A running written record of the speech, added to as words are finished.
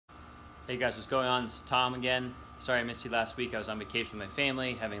Hey guys, what's going on? This is Tom again. Sorry I missed you last week. I was on vacation with my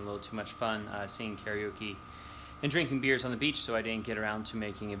family, having a little too much fun singing karaoke and drinking beers on the beach, so I didn't get around to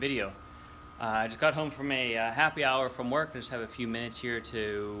making a video. I just got home from a happy hour from work. I just have a few minutes here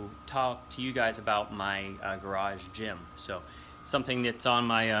to talk to you guys about my garage gym. So it's something that's on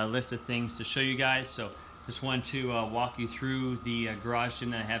my list of things to show you guys. So just wanted to walk you through the garage gym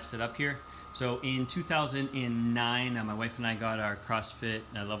that I have set up here. So in 2009, my wife and I got our CrossFit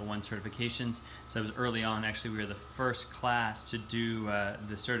Level 1 certifications. So that was early on. Actually, we were the first class to do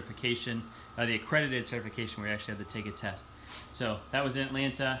the certification, the accredited certification, where you actually had to take a test. So that was in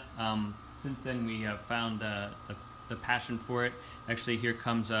Atlanta. Since then, we found the passion for it. Actually, here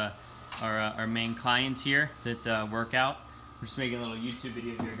comes our main clients here that work out. We're just making a little YouTube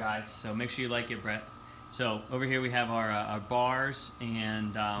video here, guys. So make sure you like it, Brett. So over here we have our bars,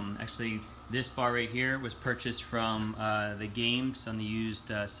 and actually this bar right here was purchased from the games on the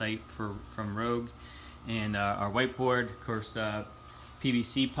used site from Rogue, and our whiteboard, of course,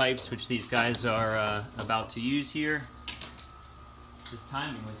 PVC pipes, which these guys are about to use here. This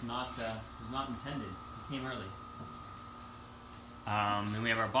timing was not intended. It came early. And we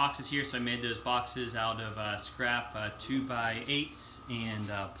have our boxes here, so I made those boxes out of scrap 2x8s and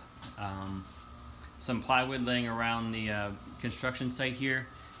some plywood laying around the construction site here.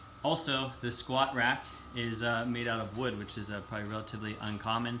 Also, the squat rack is made out of wood, which is probably relatively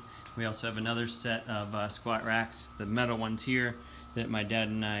uncommon. We also have another set of squat racks, the metal ones here, that my dad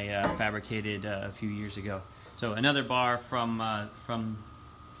and I fabricated a few years ago. So another bar from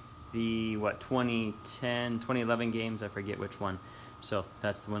the 2010, 2011 games, I forget which one. So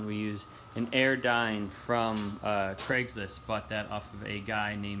that's the one we use. An Airdyne from Craigslist. Bought that off of a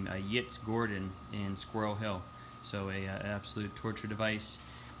guy named Yitz Gordon in Squirrel Hill. So an absolute torture device.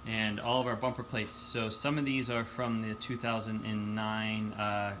 And all of our bumper plates. So some of these are from the 2009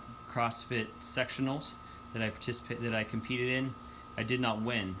 CrossFit sectionals that I competed in. I did not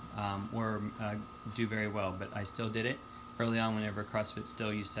win or do very well, but I still did it. Early on, whenever CrossFit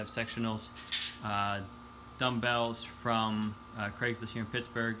still used to have sectionals. Dumbbells from Craigslist here in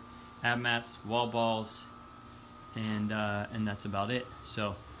Pittsburgh, ab mats, wall balls, and that's about it.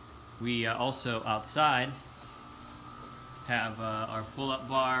 So we also outside have our pull-up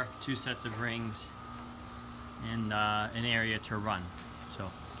bar, 2 sets of rings, and an area to run.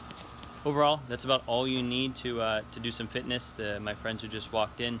 So overall, that's about all you need to do some fitness. My friends who just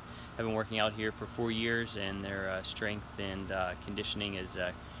walked in have been working out here for 4 years, and their strength and conditioning is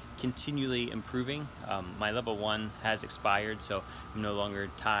continually improving. My level 1 has expired, so I'm no longer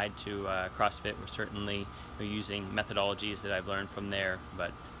tied to CrossFit. We're certainly using methodologies that I've learned from there,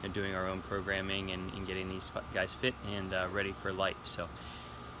 but doing our own programming and getting these guys fit and ready for life. So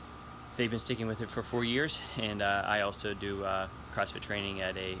they've been sticking with it for 4 years, and I also do CrossFit training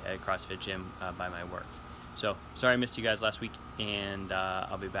at a CrossFit gym by my work. So sorry I missed you guys last week, and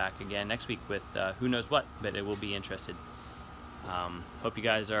I'll be back again next week with who knows what, but it will be interesting. Hope you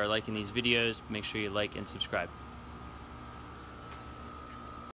guys are liking these videos. Make sure you like and subscribe.